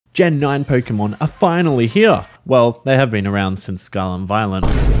Gen 9 Pokemon are finally here! Well, they have been around since Scarlet and Violet,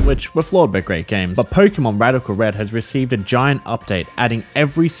 which were flawed but great games. But Pokemon Radical Red has received a giant update adding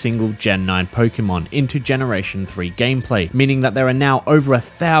every single Gen 9 Pokemon into Generation 3 gameplay, meaning that there are now over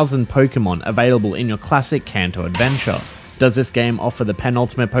 1,000 Pokemon available in your classic Kanto adventure. Does this game offer the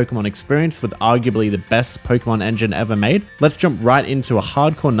penultimate Pokemon experience with arguably the best Pokemon engine ever made? Let's jump right into a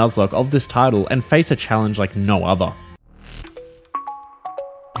hardcore nuzlocke of this title and face a challenge like no other.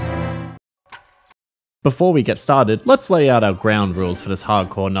 Before we get started, let's lay out our ground rules for this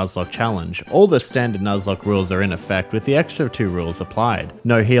hardcore Nuzlocke challenge. All the standard Nuzlocke rules are in effect, with the extra 2 rules applied.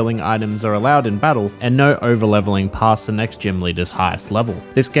 No healing items are allowed in battle, and no overleveling past the next gym leader's highest level.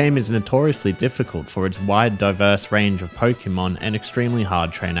 This game is notoriously difficult for its wide, diverse range of Pokemon and extremely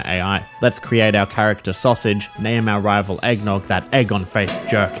hard trainer AI. Let's create our character Sausage, name our rival Eggnog that egg-on-faced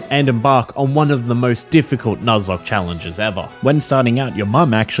jerk, and embark on one of the most difficult Nuzlocke challenges ever. When starting out, your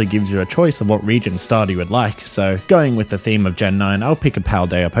mum actually gives you a choice of what region starter you would like, so going with the theme of Gen 9, I'll pick a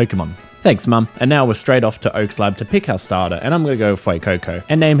Paldea Pokemon. Thanks mum. And now we're straight off to Oak's lab to pick our starter, and I'm gonna go with Fuecoco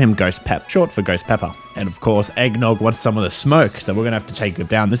and name him Ghost Pep, short for Ghost Pepper. And of course, Eggnog wants some of the smoke, so we're gonna have to take him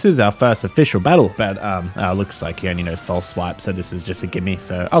down. This is our first official battle, but looks like he only knows False Swipe, so this is just a gimme,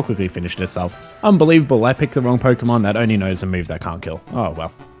 so I'll quickly finish this off. Unbelievable, I picked the wrong Pokemon that only knows a move that can't kill. Oh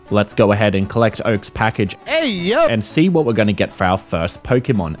well. Let's go ahead and collect Oak's package and see what we're going to get for our first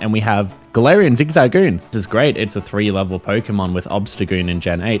Pokemon. And we have Galarian Zigzagoon. This is great. It's a 3-level Pokemon with Obstagoon in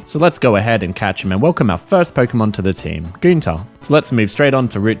Gen 8. So let's go ahead and catch him and welcome our first Pokemon to the team, Goontar. So let's move straight on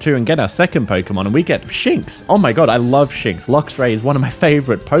to Route 2 and get our second Pokemon, and we get Shinx. Oh my god, I love Shinx. Luxray is one of my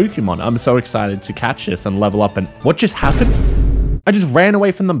favorite Pokemon. I'm so excited to catch this and level up. And what just happened? I just ran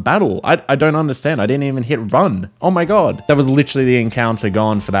away from the battle. I don't understand. I didn't even hit run. Oh my god. That was literally the encounter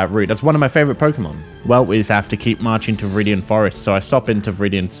gone for that route. That's one of my favorite Pokemon. Well, we just have to keep marching to Viridian Forest, so I stop into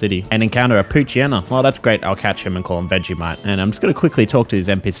Vermillion City and encounter a Poochyena. Well, that's great. I'll catch him and call him Vegemite. And I'm just going to quickly talk to these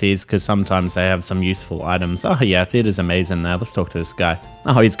NPCs because sometimes they have some useful items. Oh yeah, it is amazing there. Let's talk to this guy.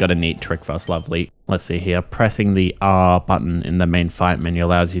 Oh, he's got a neat trick for us. Lovely. Let's see here. Pressing the R button in the main fight menu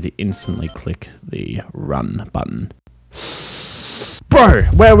allows you to instantly click the run button. Bro,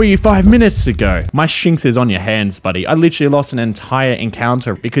 where were you 5 minutes ago? My Shinx is on your hands, buddy. I literally lost an entire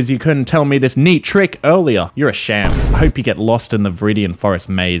encounter because you couldn't tell me this neat trick earlier. You're a sham. I hope you get lost in the Viridian Forest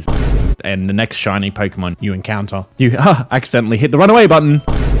maze. And the next shiny Pokemon you encounter, you accidentally hit the runaway button.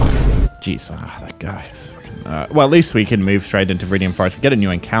 Jeez, that guy is freaking... well, at least we can move straight into Viridian Forest and get a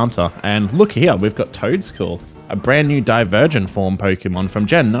new encounter. And look here, we've got Toedscool. A brand new Divergent form Pokemon from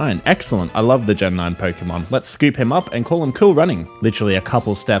Gen 9. Excellent. I love the Gen 9 Pokemon. Let's scoop him up and call him Cool Running. Literally a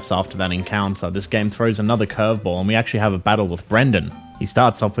couple steps after that encounter, this game throws another curveball and we actually have a battle with Brendan. He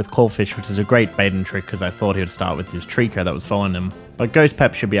starts off with Callfish, which is a great bait and trick because I thought he would start with his Trico that was following him. But Ghost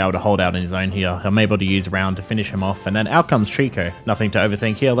Pep should be able to hold out on his own here. I'm able to use Round to finish him off, and then out comes Trico. Nothing to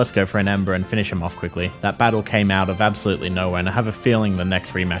overthink here, let's go for an Ember and finish him off quickly. That battle came out of absolutely nowhere, and I have a feeling the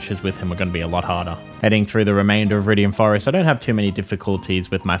next rematches with him are going to be a lot harder. Heading through the remainder of Viridian Forest, I don't have too many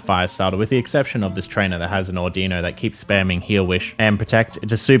difficulties with my Fire starter, with the exception of this trainer that has an Ordino that keeps spamming Heal Wish and Protect.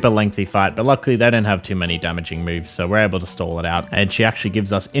 It's a super lengthy fight, but luckily they don't have too many damaging moves, so we're able to stall it out. And she actually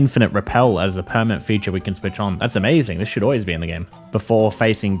gives us Infinite Repel as a permanent feature we can switch on. That's amazing, this should always be in the game. Before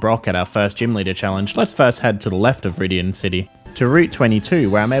facing Brock at our first gym leader challenge, let's first head to the left of Vermillion City to Route 22,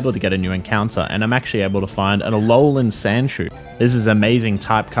 where I'm able to get a new encounter, and I'm actually able to find an Alolan Sandshrew. This is amazing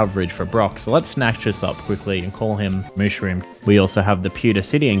type coverage for Brock, so let's snatch this up quickly and call him Mushroom. We also have the Pewter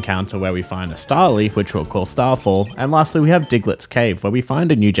City encounter where we find a Starly, which we'll call Starfall, and lastly we have Diglett's Cave, where we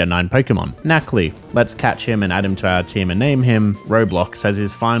find a new Gen 9 Pokemon, Knackley. Let's catch him and add him to our team and name him Roblox, as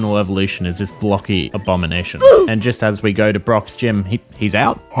his final evolution is this blocky abomination. And just as we go to Brock's gym, he's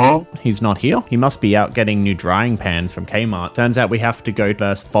out? Huh? He's not here? He must be out getting new drying pans from Kmart. Turns out we have to go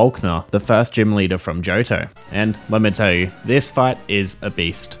versus Faulkner, the first gym leader from Johto. And let me tell you, this fight is a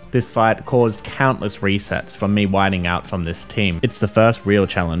beast. This fight caused countless resets from me whiting out from this team. It's the first real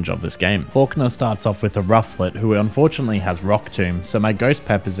challenge of this game. Faulkner starts off with a Rufflet, who unfortunately has Rock Tomb, so my Ghost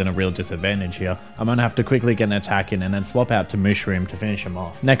Pep is in a real disadvantage here. I'm gonna have to quickly get an attack in and then swap out to Mushroom to finish him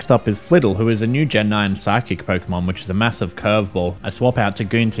off. Next up is Flittle, who is a new Gen 9 Psychic Pokemon, which is a massive curveball. I swap out to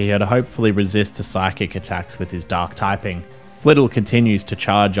Goonta here to hopefully resist to Psychic attacks with his Dark typing. Flittle continues to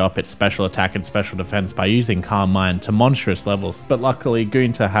charge up its special attack and special defense by using Calm Mind to monstrous levels, but luckily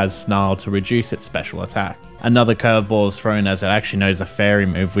Goonta has Snarl to reduce its special attack. Another curveball is thrown as it actually knows a fairy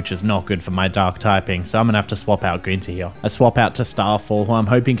move, which is not good for my dark typing, so I'm gonna have to swap out Goonta here. I swap out to Starfall, who I'm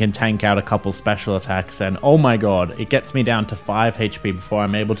hoping can tank out a couple special attacks, and oh my god, it gets me down to 5 HP before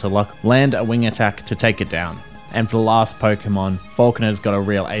I'm able to land a wing attack to take it down. And for the last Pokemon, Faulkner's got a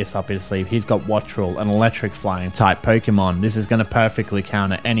real ace up his sleeve. He's got Wattrel, an electric flying type Pokemon. This is going to perfectly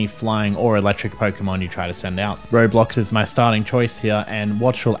counter any flying or electric Pokemon you try to send out. Roblox is my starting choice here, and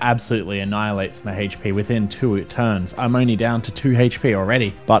Wattrel absolutely annihilates my HP within 2 turns. I'm only down to 2 HP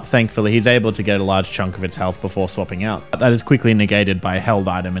already, but thankfully he's able to get a large chunk of its health before swapping out. That is quickly negated by a held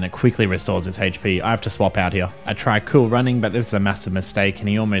item, and it quickly restores its HP. I have to swap out here. I try Cool Running, but this is a massive mistake, and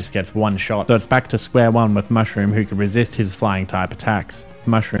he almost gets one shot. So it's back to square one with Mushroom, who can resist his flying type attacks.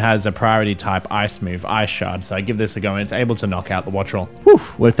 Mushroom has a priority type ice move, Ice Shard, so I give this a go and it's able to knock out the Wattrel. Whew.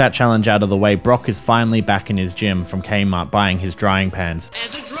 With that challenge out of the way, Brock is finally back in his gym from Kmart buying his drying pans.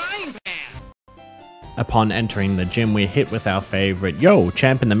 Upon entering the gym, we're hit with our favourite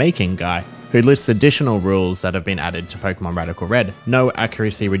champ in the making guy, who lists additional rules that have been added to Pokemon Radical Red. No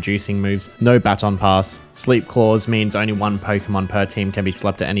accuracy reducing moves, no baton pass, sleep clause means only one Pokemon per team can be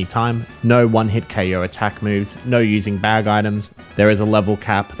slept at any time, no one-hit KO attack moves, no using bag items, there is a level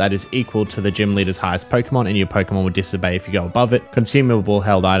cap that is equal to the gym leader's highest Pokemon and your Pokemon will disobey if you go above it, consumable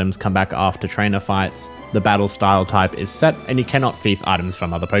held items come back after trainer fights, the battle style type is set, and you cannot thief items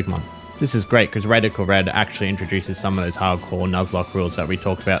from other Pokemon. This is great because Radical Red actually introduces some of those hardcore nuzlocke rules that we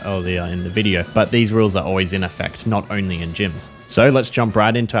talked about earlier in the video, but these rules are always in effect, not only in gyms. So let's jump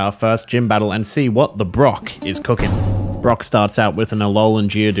right into our first gym battle and see what the Brock is cooking. Brock starts out with an Alolan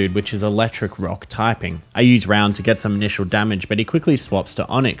Geodude, which is electric rock typing. I use Round to get some initial damage, but he quickly swaps to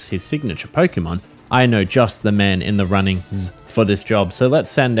Onix, his signature Pokemon. I know just the man in the running for this job, so let's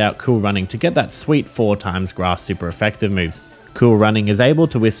send out Cool Running to get that sweet 4x grass super effective moves. Cool Running is able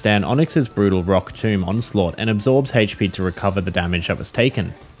to withstand Onix's brutal Rock Tomb onslaught and absorbs HP to recover the damage that was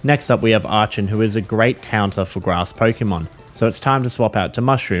taken. Next up we have Archon, who is a great counter for grass Pokemon, so it's time to swap out to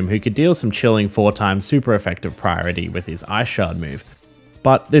Mushroom, who could deal some chilling 4x super effective priority with his Ice Shard move.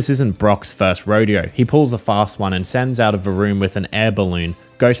 But this isn't Brock's first rodeo. He pulls a fast one and sends out a Varoom with an air balloon.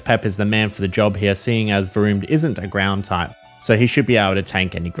 Ghost Pep is the man for the job here, seeing as Varoom isn't a ground type, so he should be able to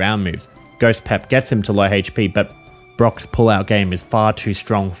tank any ground moves. Ghost Pep gets him to low HP, but Brock's pullout game is far too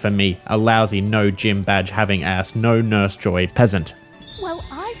strong for me, a lousy no gym badge having ass, no nurse joy peasant. Well,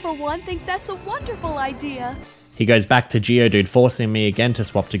 I for one think that's a wonderful idea. He goes back to Geodude, forcing me again to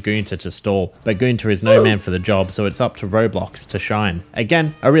swap to Goonter to stall, but Goonter is no man for the job, so it's up to Roblox to shine.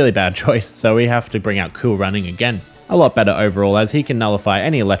 Again, a really bad choice, so we have to bring out Cool Running again. A lot better overall, as he can nullify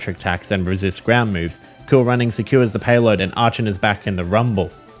any electric attacks and resist ground moves. Cool Running secures the payload and Archon is back in the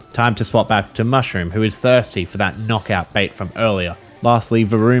rumble. Time to swap back to Mushroom, who is thirsty for that knockout bait from earlier. Lastly,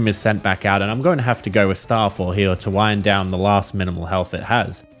 Varoom is sent back out, and I'm going to have to go with Starfall here to wind down the last minimal health it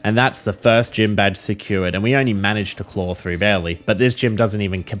has. And that's the first gym badge secured, and we only managed to claw through barely, but this gym doesn't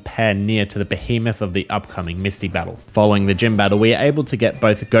even compare near to the behemoth of the upcoming Misty Battle. Following the gym battle, we are able to get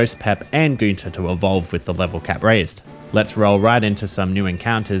both Ghost Pep and Goonter to evolve with the level cap raised. Let's roll right into some new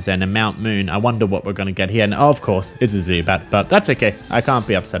encounters, and in Mount Moon, I wonder what we're going to get here. And of course, it's a Zubat, but that's okay. I can't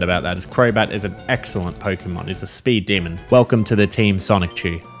be upset about that, as Crobat is an excellent Pokemon. It's a speed demon. Welcome to the team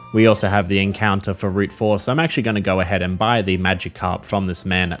Sonichu. We also have the encounter for Route 4, so I'm actually going to go ahead and buy the Magikarp from this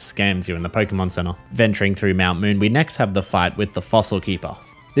man that scams you in the Pokemon Center. Venturing through Mount Moon, we next have the fight with the Fossil Keeper.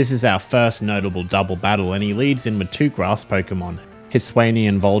 This is our first notable double battle, and he leads in with 2 grass Pokemon.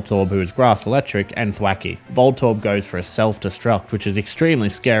 Hiswanian Voltorb, who is grass electric, and Thwackey. Voltorb goes for a self-destruct, which is extremely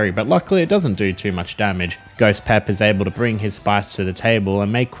scary, but luckily it doesn't do too much damage. Ghost Pep is able to bring his spice to the table and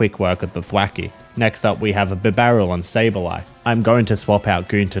make quick work of the Thwackey. Next up we have a Bibarel on Sableye. I'm going to swap out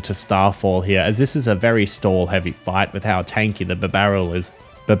Goonter to Starfall here, as this is a very stall heavy fight with how tanky the Bibarel is.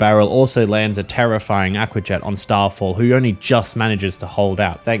 Bibarel also lands a terrifying Aqua Jet on Starfall, who only just manages to hold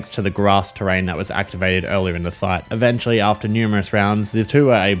out thanks to the grass terrain that was activated earlier in the fight. Eventually, after numerous rounds, the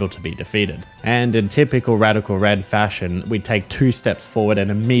two are able to be defeated. And in typical Radical Red fashion, we take 2 steps forward and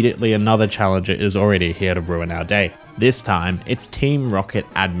immediately another challenger is already here to ruin our day. This time, it's Team Rocket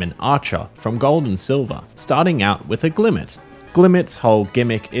admin Archer from Gold and Silver, starting out with a Glimmet. Glimmet's whole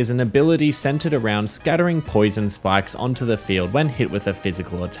gimmick is an ability centered around scattering poison spikes onto the field when hit with a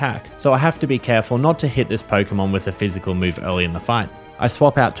physical attack, so I have to be careful not to hit this Pokemon with a physical move early in the fight. I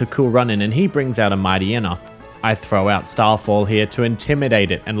swap out to Cool Running and he brings out a Mightyena. I throw out Starfall here to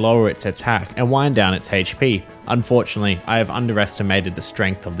intimidate it and lower its attack and wind down its HP. Unfortunately, I have underestimated the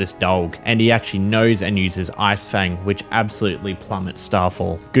strength of this dog, and he actually knows and uses Ice Fang, which absolutely plummets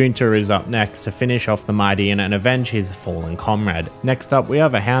Starfall. Goonter is up next to finish off the Mightyena and avenge his fallen comrade. Next up we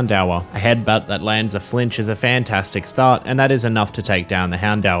have a Houndour. A headbutt that lands a flinch is a fantastic start, and that is enough to take down the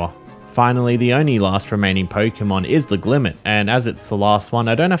Houndour. Finally, the only last remaining Pokemon is the Glimmet, and as it's the last one,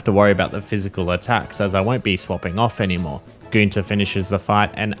 I don't have to worry about the physical attacks as I won't be swapping off anymore. Gunter finishes the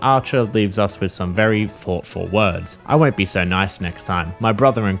fight and Archer leaves us with some very thoughtful words. I won't be so nice next time. My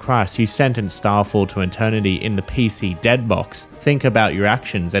brother in Christ, you sentenced Starfall to eternity in the PC dead box. Think about your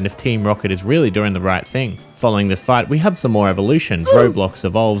actions and if Team Rocket is really doing the right thing. Following this fight, we have some more evolutions. Roblox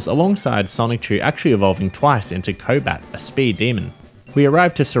evolves alongside Sonic actually evolving twice into Kobat, a speed demon. We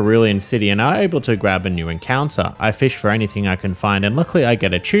arrive to Cerulean City and are able to grab a new encounter. I fish for anything I can find and luckily I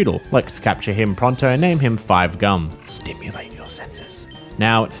get a Choodle. Let's capture him pronto and name him 5 Gum. Stimulate your senses.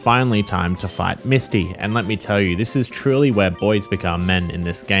 Now it's finally time to fight Misty, and let me tell you, this is truly where boys become men in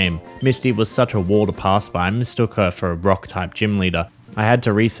this game. Misty was such a wall to pass by, I mistook her for a rock type gym leader. I had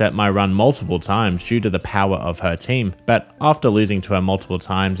to reset my run multiple times due to the power of her team, but after losing to her multiple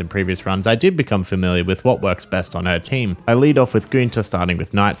times in previous runs, I did become familiar with what works best on her team. I lead off with Gunter starting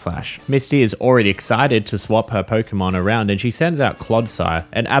with Night Slash. Misty is already excited to swap her Pokemon around and she sends out Clodsire,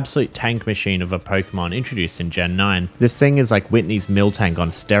 an absolute tank machine of a Pokemon introduced in Gen 9. This thing is like Whitney's Miltank on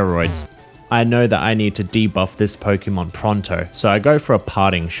steroids. I know that I need to debuff this Pokemon pronto, so I go for a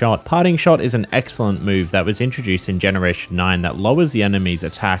Parting Shot. Parting Shot is an excellent move that was introduced in Generation 9 that lowers the enemy's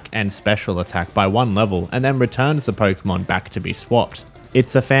attack and special attack by 1 level and then returns the Pokemon back to be swapped.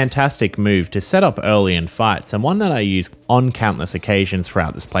 It's a fantastic move to set up early in fights and one that I use on countless occasions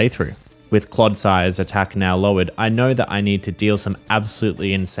throughout this playthrough. With Clodsire's attack now lowered, I know that I need to deal some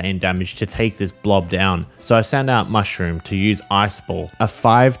absolutely insane damage to take this blob down, so I send out Mushroom to use Ice Ball, a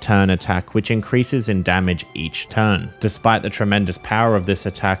 5-turn attack which increases in damage each turn. Despite the tremendous power of this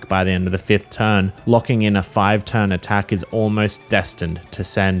attack by the end of the 5th turn, locking in a 5-turn attack is almost destined to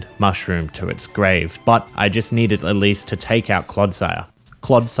send Mushroom to its grave, but I just needed at least to take out Clodsire.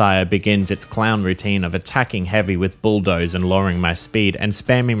 Clodsire begins its clown routine of attacking heavy with Bulldoze and lowering my speed and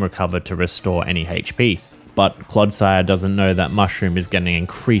spamming Recover to restore any HP. But Clodsire doesn't know that Mushroom is getting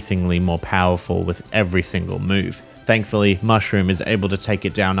increasingly more powerful with every single move. Thankfully, Mushroom is able to take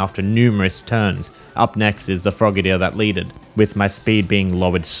it down after numerous turns. Up next is the Frogadier that leaded. With my speed being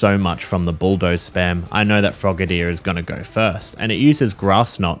lowered so much from the Bulldoze spam, I know that Frogadier is going to go first, and it uses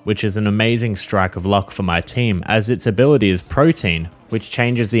Grass Knot, which is an amazing strike of luck for my team as its ability is Protein, which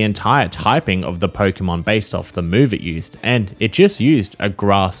changes the entire typing of the Pokemon based off the move it used, and it just used a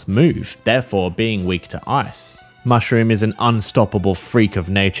grass move, therefore being weak to ice. Mushroom is an unstoppable freak of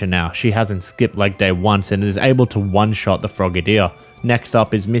nature now. She hasn't skipped leg day once and is able to one-shot the Frogadier. Next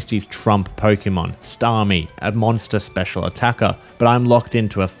up is Misty's trump Pokemon, Starmie, a monster special attacker, but I'm locked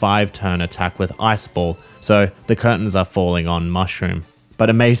into a 5-turn attack with Ice Ball, so the curtains are falling on Mushroom. But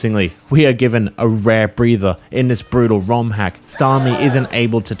amazingly, we are given a rare breather in this brutal ROM hack. Starmie isn't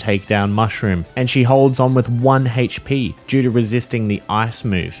able to take down Mushroom, and she holds on with 1 HP due to resisting the ice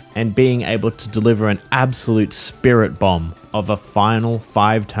move and being able to deliver an absolute spirit bomb of a final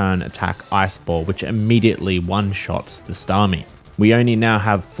 5-turn attack Ice Ball, which immediately one-shots the Starmie. We only now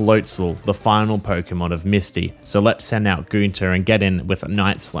have Floatzel, the final Pokemon of Misty, so let's send out Gunter and get in with a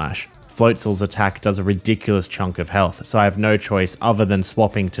Night Slash. Floatzel's attack does a ridiculous chunk of health, so I have no choice other than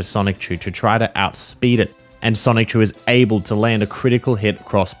swapping to Sonichu to try to outspeed it. And Sonichu is able to land a critical hit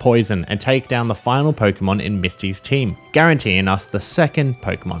across Poison and take down the final Pokemon in Misty's team, guaranteeing us the 2nd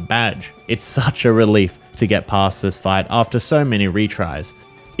Pokemon badge. It's such a relief to get past this fight after so many retries.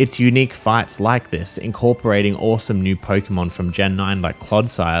 It's unique fights like this, incorporating awesome new Pokemon from Gen 9 like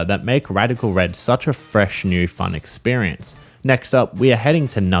Clodsire, that make Radical Red such a fresh new fun experience. Next up, we are heading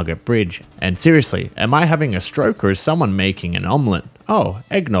to Nugget Bridge. And seriously, am I having a stroke or is someone making an omelette? Oh,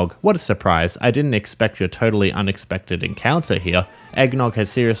 Eggnog, what a surprise. I didn't expect your totally unexpected encounter here. Eggnog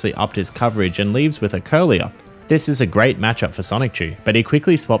has seriously upped his coverage and leaves with a Curlier. This is a great matchup for Sonichu, but he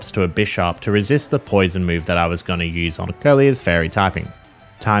quickly swaps to a Bisharp to resist the poison move that I was going to use on Curlier's fairy typing.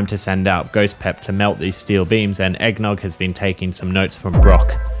 Time to send out Ghost Pep to melt these steel beams, and Eggnog has been taking some notes from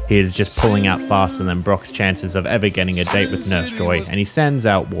Brock. He is just pulling out faster than Brock's chances of ever getting a date with Nurse Joy, and he sends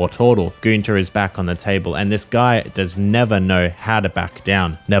out Wartortle. Gunter is back on the table, and this guy does never know how to back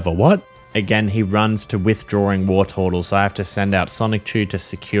down. Never what? Again, he runs to withdrawing Wartortle, so I have to send out Sonichu to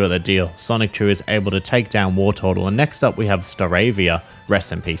secure the deal. Sonichu is able to take down Wartortle, and next up we have Staravia.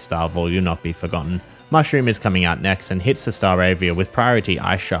 Rest in peace, Starfall, you'll not be forgotten. Mushroom is coming out next and hits the Staravia with priority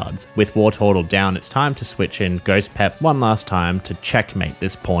Ice Shards. With Wartortle down, it's time to switch in Ghost Pep one last time to checkmate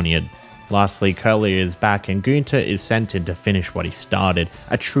this Pawniard. Lastly, Curlier is back and Gunter is sent in to finish what he started.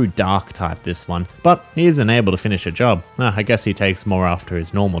 A true dark type this one, but he isn't able to finish a job. I guess he takes more after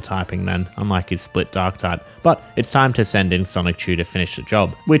his normal typing then, unlike his split dark type. But it's time to send in Sonichu to finish the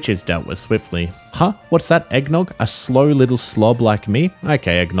job, which is dealt with swiftly. Huh? What's that, Eggnog? A slow little slob like me?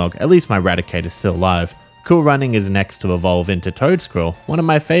 Okay, Eggnog, at least my Raticate is still alive. Cool Running is next to evolve into Toedsquirrel, one of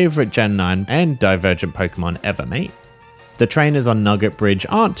my favourite Gen 9 and Divergent Pokemon ever made. The trainers on Nugget Bridge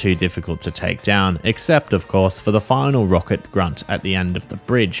aren't too difficult to take down, except of course for the final rocket grunt at the end of the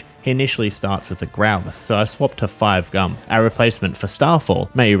bridge. He initially starts with a Growlithe, so I swap to 5 Gum, our replacement for Starfall,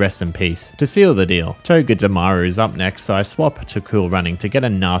 may you rest in peace. To seal the deal, Togedemaru is up next, so I swap to Cool Running to get a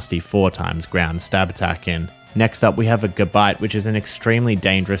nasty 4x ground stab attack in. Next up we have a Gabite, which is an extremely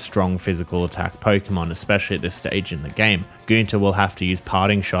dangerous strong physical attack Pokemon, especially at this stage in the game. Gunter will have to use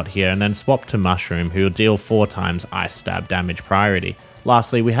Parting Shot here and then swap to Mushroom, who will deal 4x Ice Stab damage priority.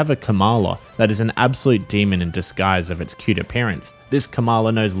 Lastly, we have a Kamala that is an absolute demon in disguise of its cute appearance. This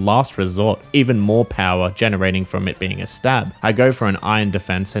Kamala knows Last Resort, even more power generating from it being a stab. I go for an Iron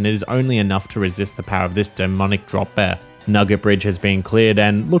Defense and it is only enough to resist the power of this demonic drop bear. Nugget Bridge has been cleared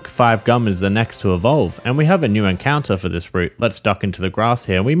and look, 5 Gum is the next to evolve, and we have a new encounter for this route. Let's duck into the grass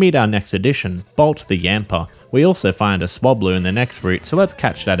here and we meet our next addition, Bolt the Yamper. We also find a Swablu in the next route, so let's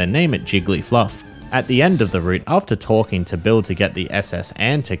catch that and name it Jigglyfluff. At the end of the route, after talking to Bill to get the SS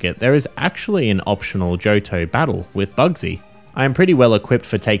Ann ticket, there is actually an optional Johto battle with Buggsy. I am pretty well equipped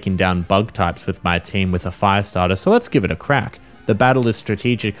for taking down bug types with my team with a fire starter, so let's give it a crack. The battle is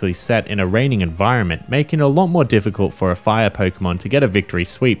strategically set in a raining environment, making it a lot more difficult for a fire Pokemon to get a victory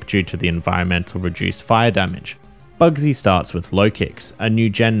sweep due to the environmental reduced fire damage. Buggsy starts with Low Kicks, a new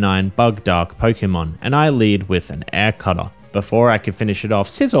Gen 9 Bug Dark Pokemon, and I lead with an Air Cutter. Before I can finish it off,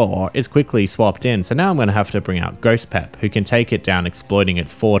 Scizor is quickly swapped in, so now I'm going to have to bring out Ghost Pep, who can take it down exploiting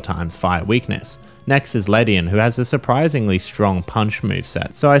its 4x fire weakness. Next is Ledian, who has a surprisingly strong punch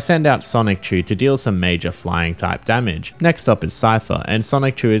moveset, so I send out Sonic Chew to deal some major flying type damage. Next up is Scyther, and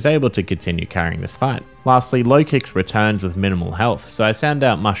Sonic Chew is able to continue carrying this fight. Lastly, Low Kicks returns with minimal health, so I send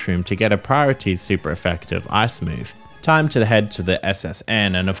out Mushroom to get a priority super effective ice move. Time to head to the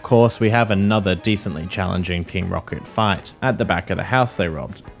SSN, and of course we have another decently challenging Team Rocket fight. At the back of the house they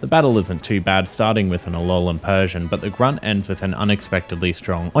robbed. The battle isn't too bad, starting with an Alolan Persian, but the grunt ends with an unexpectedly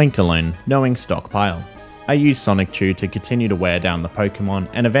strong Oinkologne, knowing Stockpile. I use Sonic Chew to continue to wear down the Pokemon,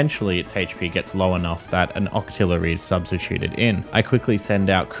 and eventually its HP gets low enough that an Octillery is substituted in. I quickly send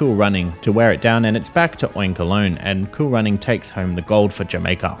out Cool Running to wear it down, and it's back to Oinkologne, and Cool Running takes home the gold for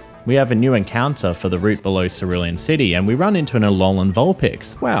Jamaica. We have a new encounter for the route below Cerulean City, and we run into an Alolan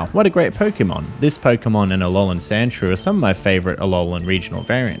Vulpix. Wow, what a great Pokemon. This Pokemon and Alolan Sandshrew are some of my favourite Alolan regional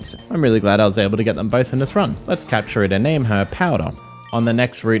variants. I'm really glad I was able to get them both in this run. Let's capture it and name her Powder. On the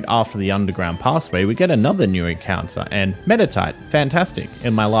next route after the underground passway, we get another new encounter, and Meditite, fantastic.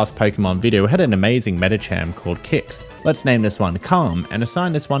 In my last Pokemon video, we had an amazing Medicham called Kix. Let's name this one Calm, and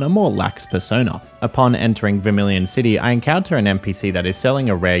assign this one a more lax persona. Upon entering Vermillion City, I encounter an NPC that is selling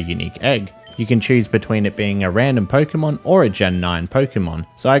a rare unique egg. You can choose between it being a random Pokemon or a Gen 9 Pokemon,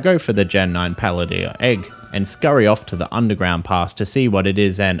 so I go for the Gen 9 Palladia egg, and scurry off to the underground pass to see what it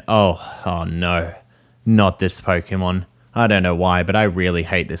is, and oh no, not this Pokemon. I don't know why, but I really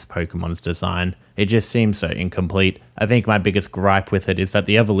hate this Pokemon's design. It just seems so incomplete. I think my biggest gripe with it is that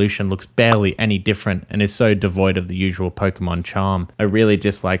the evolution looks barely any different and is so devoid of the usual Pokemon charm. I really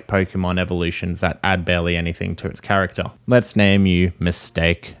dislike Pokemon evolutions that add barely anything to its character. Let's name you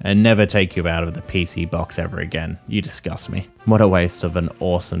Mistake, and never take you out of the PC box ever again. You disgust me. What a waste of an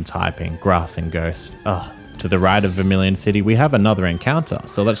awesome typing, Grass and Ghost. Ugh. To the right of Vermillion City, we have another encounter,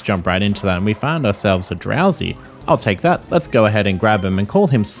 so let's jump right into that, and we found ourselves a Drowsy. I'll take that. Let's go ahead and grab him and call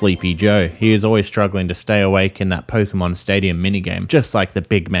him Sleepy Joe. He is always struggling to stay awake in that Pokemon Stadium minigame, just like the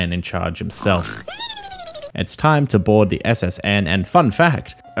big man in charge himself. It's time to board the SSN, and fun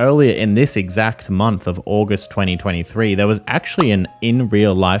fact, earlier in this exact month of August 2023, there was actually an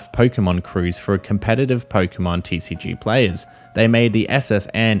in-real-life Pokemon cruise for competitive Pokemon TCG players. They made the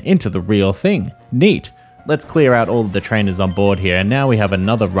SSN into the real thing. Neat. Let's clear out all of the trainers on board here, and now we have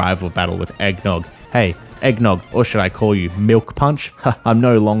another rival battle with Eggnog. Hey, Eggnog, or should I call you Milk Punch? I'm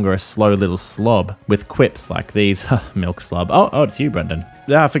no longer a slow little slob with quips like these. Milk slob. Oh, it's you, Brendan.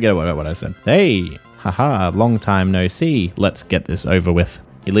 Forget what I said. Hey, haha, long time no see. Let's get this over with.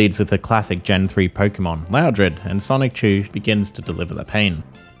 He leads with the classic Gen 3 Pokemon, Loudred, and Sonic Chew begins to deliver the pain.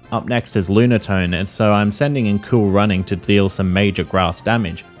 Up next is Lunatone, and so I'm sending in Cool Running to deal some major grass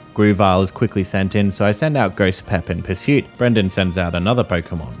damage. Groovile is quickly sent in, so I send out Ghost Pep in pursuit. Brendan sends out another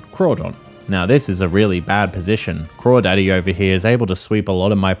Pokemon, Crawdon. Now this is a really bad position. Crawdaddy over here is able to sweep a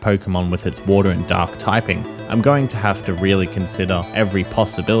lot of my Pokemon with its water and dark typing. I'm going to have to really consider every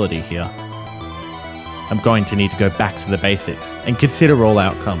possibility here. I'm going to need to go back to the basics and consider all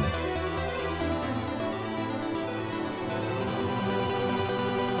outcomes.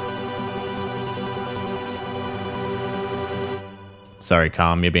 Sorry,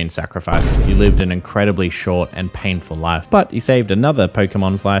 Calm, you're being sacrificed. You lived an incredibly short and painful life, but you saved another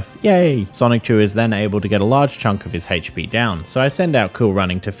Pokemon's life. Yay! Sonichu is then able to get a large chunk of his HP down, so I send out Cool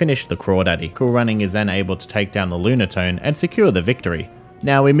Running to finish the Crawdaddy. Cool Running is then able to take down the Lunatone and secure the victory.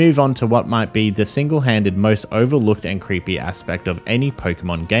 Now we move on to what might be the single-handed most overlooked and creepy aspect of any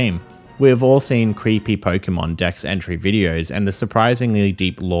Pokemon game. We have all seen creepy Pokemon Dex entry videos and the surprisingly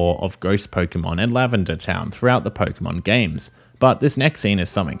deep lore of Ghost Pokemon and Lavender Town throughout the Pokemon games, but this next scene is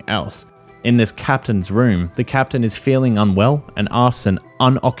something else. In this captain's room, the captain is feeling unwell and asks an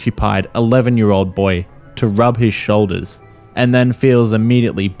unoccupied 11-year-old boy to rub his shoulders, and then feels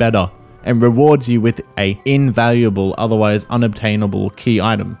immediately better and rewards you with a invaluable, otherwise unobtainable key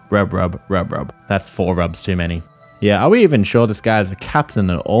item. Rub, rub, rub, rub. That's 4 rubs too many. Yeah, are we even sure this guy is a captain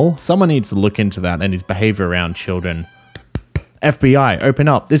at all? Someone needs to look into that and his behavior around children. FBI, open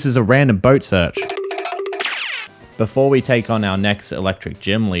up. This is a random boat search. Before we take on our next electric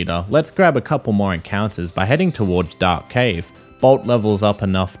gym leader, let's grab a couple more encounters by heading towards Dark Cave. Bolt levels up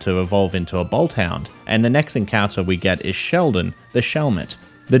enough to evolve into a Bolthound, and the next encounter we get is Sheldon, the Shelmet.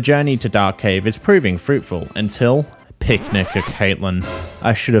 The journey to Dark Cave is proving fruitful until... Picnicker Caitlin.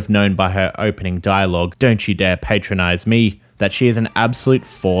 I should have known by her opening dialogue, "Don't you dare patronize me," that she is an absolute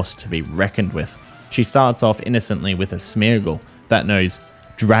force to be reckoned with. She starts off innocently with a Smeargle that knows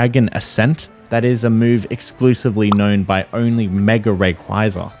Dragon Ascent. That is a move exclusively known by only Mega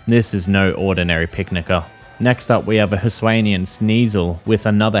Rayquaza. This is no ordinary Picnicker. Next up we have a Hisuian Sneasel with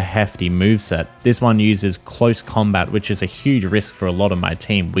another hefty moveset. This one uses close combat, which is a huge risk for a lot of my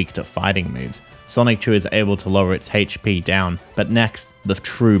team weak to fighting moves. Sonichu is able to lower its HP down, but next, the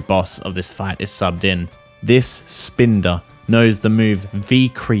true boss of this fight is subbed in. This Spinder knows the move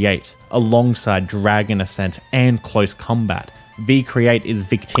V-Create alongside Dragon Ascent and Close Combat. V-Create is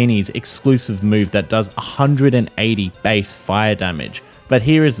Victini's exclusive move that does 180 base fire damage. But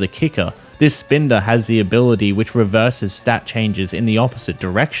here is the kicker, this Spinder has the ability which reverses stat changes in the opposite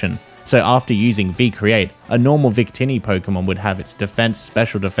direction. So after using V-Create, a normal Victini Pokemon would have its defense,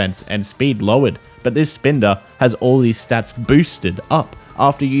 special defense, and speed lowered, but this Spinder has all these stats boosted up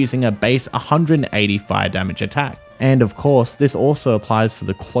after using a base 180 fire damage attack. And of course, this also applies for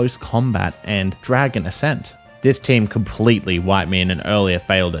the Close Combat and Dragon Ascent. This team completely wiped me in an earlier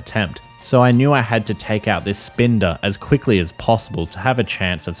failed attempt, so I knew I had to take out this Spinder as quickly as possible to have a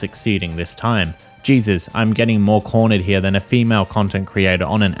chance of succeeding this time. Jesus, I'm getting more cornered here than a female content creator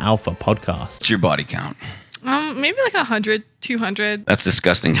on an alpha podcast. What's your body count? Maybe like 100, 200. That's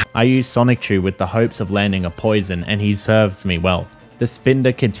disgusting. I used Sonichu with the hopes of landing a poison, and he served me well. The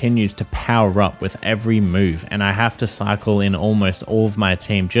Spinder continues to power up with every move, and I have to cycle in almost all of my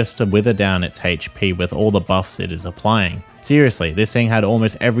team just to wither down its HP with all the buffs it is applying. Seriously, this thing had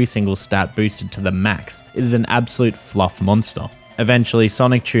almost every single stat boosted to the max. It is an absolute fluff monster. Eventually,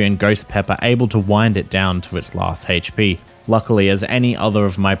 Sonichu and Ghost Pep are able to wind it down to its last HP. Luckily, as any other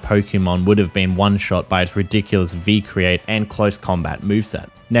of my Pokemon would have been one-shot by its ridiculous V-Create and Close Combat moveset.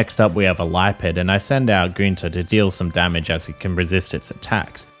 Next up we have a Lipid, and I send out Gunter to deal some damage as it can resist its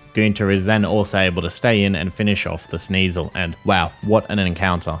attacks. Gunter is then also able to stay in and finish off the Sneasel, and wow, what an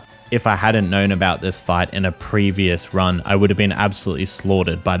encounter. If I hadn't known about this fight in a previous run, I would have been absolutely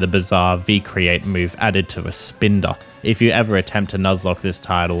slaughtered by the bizarre V-Create move added to a Spinder. If you ever attempt to nuzlocke this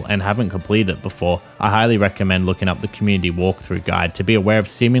title and haven't completed it before, I highly recommend looking up the community walkthrough guide to be aware of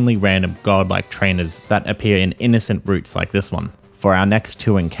seemingly random godlike trainers that appear in innocent routes like this one. For our next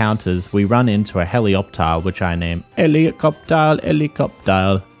 2 encounters, we run into a Helioptile, which I name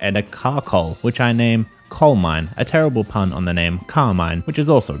Helicoptile, and a Carcol, which I name Coalmine, a terrible pun on the name Carmine, which is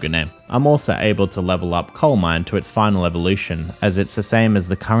also a good name. I'm also able to level up Coalmine to its final evolution, as it's the same as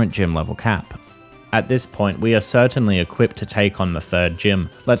the current gym level cap. At this point, we are certainly equipped to take on the 3rd gym.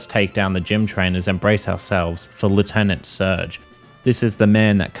 Let's take down the gym trainers and brace ourselves for Lieutenant Surge. This is the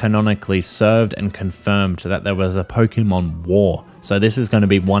man that canonically served and confirmed that there was a Pokemon war, so this is going to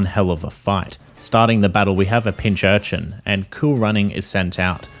be one hell of a fight. Starting the battle, we have a Pincurchin, and Cool Running is sent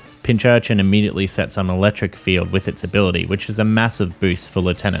out. Pincurchin immediately sets on electric field with its ability, which is a massive boost for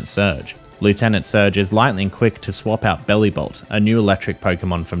Lieutenant Surge. Lieutenant Surge is lightning quick to swap out Bellibolt, a new electric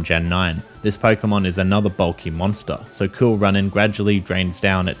Pokemon from Gen 9. This Pokemon is another bulky monster, so Cool Running gradually drains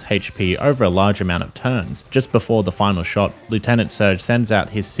down its HP over a large amount of turns. Just before the final shot, Lieutenant Surge sends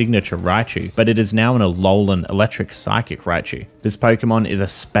out his signature Raichu, but it is now an Alolan electric psychic Raichu. This Pokemon is a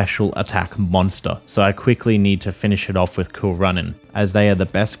special attack monster, so I quickly need to finish it off with Cool Running, as they are the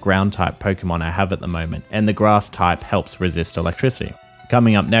best ground type Pokemon I have at the moment, and the grass type helps resist electricity.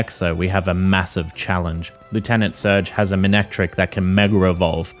 Coming up next though, we have a massive challenge. Lieutenant Surge has a Manectric that can Mega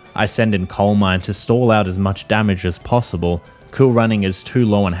Evolve. I send in Coalmine to stall out as much damage as possible, Cool Running is too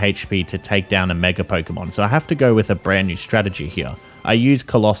low on HP to take down a Mega Pokemon, so I have to go with a brand new strategy here. I use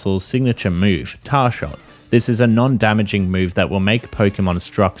Colossal's signature move, Tar Shot. This is a non-damaging move that will make Pokemon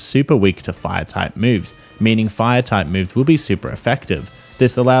struck super weak to Fire-type moves, meaning Fire-type moves will be super effective.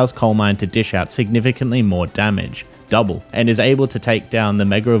 This allows Coal Mine to dish out significantly more damage, double, and is able to take down the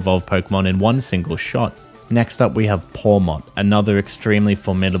Mega Evolved Pokemon in one single shot. Next up we have Pawmot, another extremely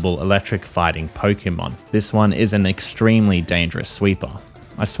formidable electric fighting Pokemon. This one is an extremely dangerous sweeper.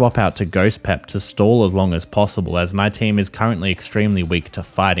 I swap out to Ghost Pep to stall as long as possible, as my team is currently extremely weak to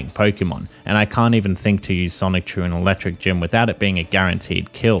fighting Pokemon, and I can't even think to use Sonic-Chew and Electric Gym without it being a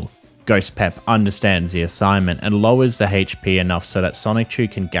guaranteed kill. Ghost Pep understands the assignment and lowers the HP enough so that Sonic-Chew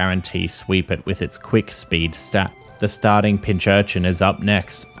can guarantee sweep it with its quick speed stat. The starting Pincurchin is up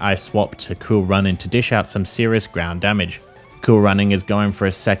next. I swap to Cool Running to dish out some serious ground damage. Cool Running is going for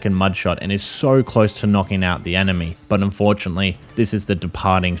a second Mud Shot and is so close to knocking out the enemy, but unfortunately, this is the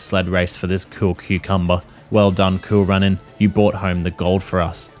departing sled race for this cool cucumber. Well done, Cool Running, you brought home the gold for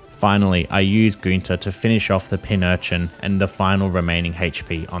us. Finally, I use Gunter to finish off the Pinurchin and the final remaining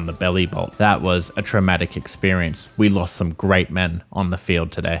HP on the Belly Bolt. That was a traumatic experience. We lost some great men on the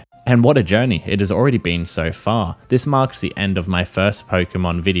field today. And what a journey it has already been so far. This marks the end of my first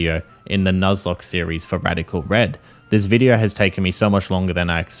Pokemon video in the Nuzlocke series for Radical Red. This video has taken me so much longer than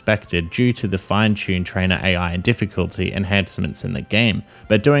I expected due to the fine-tuned trainer AI and difficulty enhancements in the game,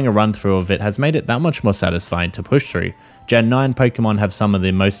 but doing a run through of it has made it that much more satisfying to push through. Gen 9 Pokemon have some of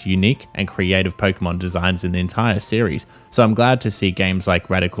the most unique and creative Pokemon designs in the entire series, so I'm glad to see games like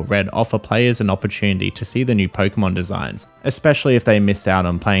Radical Red offer players an opportunity to see the new Pokemon designs, especially if they missed out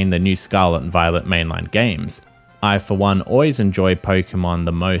on playing the new Scarlet and Violet mainline games. I, for one, always enjoy Pokemon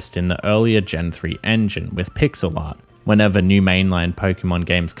the most in the earlier Gen 3 engine with pixel art. Whenever new mainline Pokemon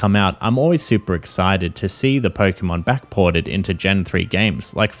games come out, I'm always super excited to see the Pokemon backported into Gen 3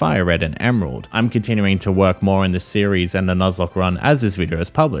 games like Fire Red and Emerald. I'm continuing to work more in the series and the Nuzlocke run as this video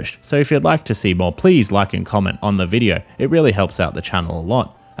is published, so if you'd like to see more, please like and comment on the video. It really helps out the channel a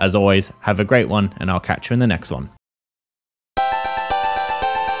lot. As always, have a great one, and I'll catch you in the next one.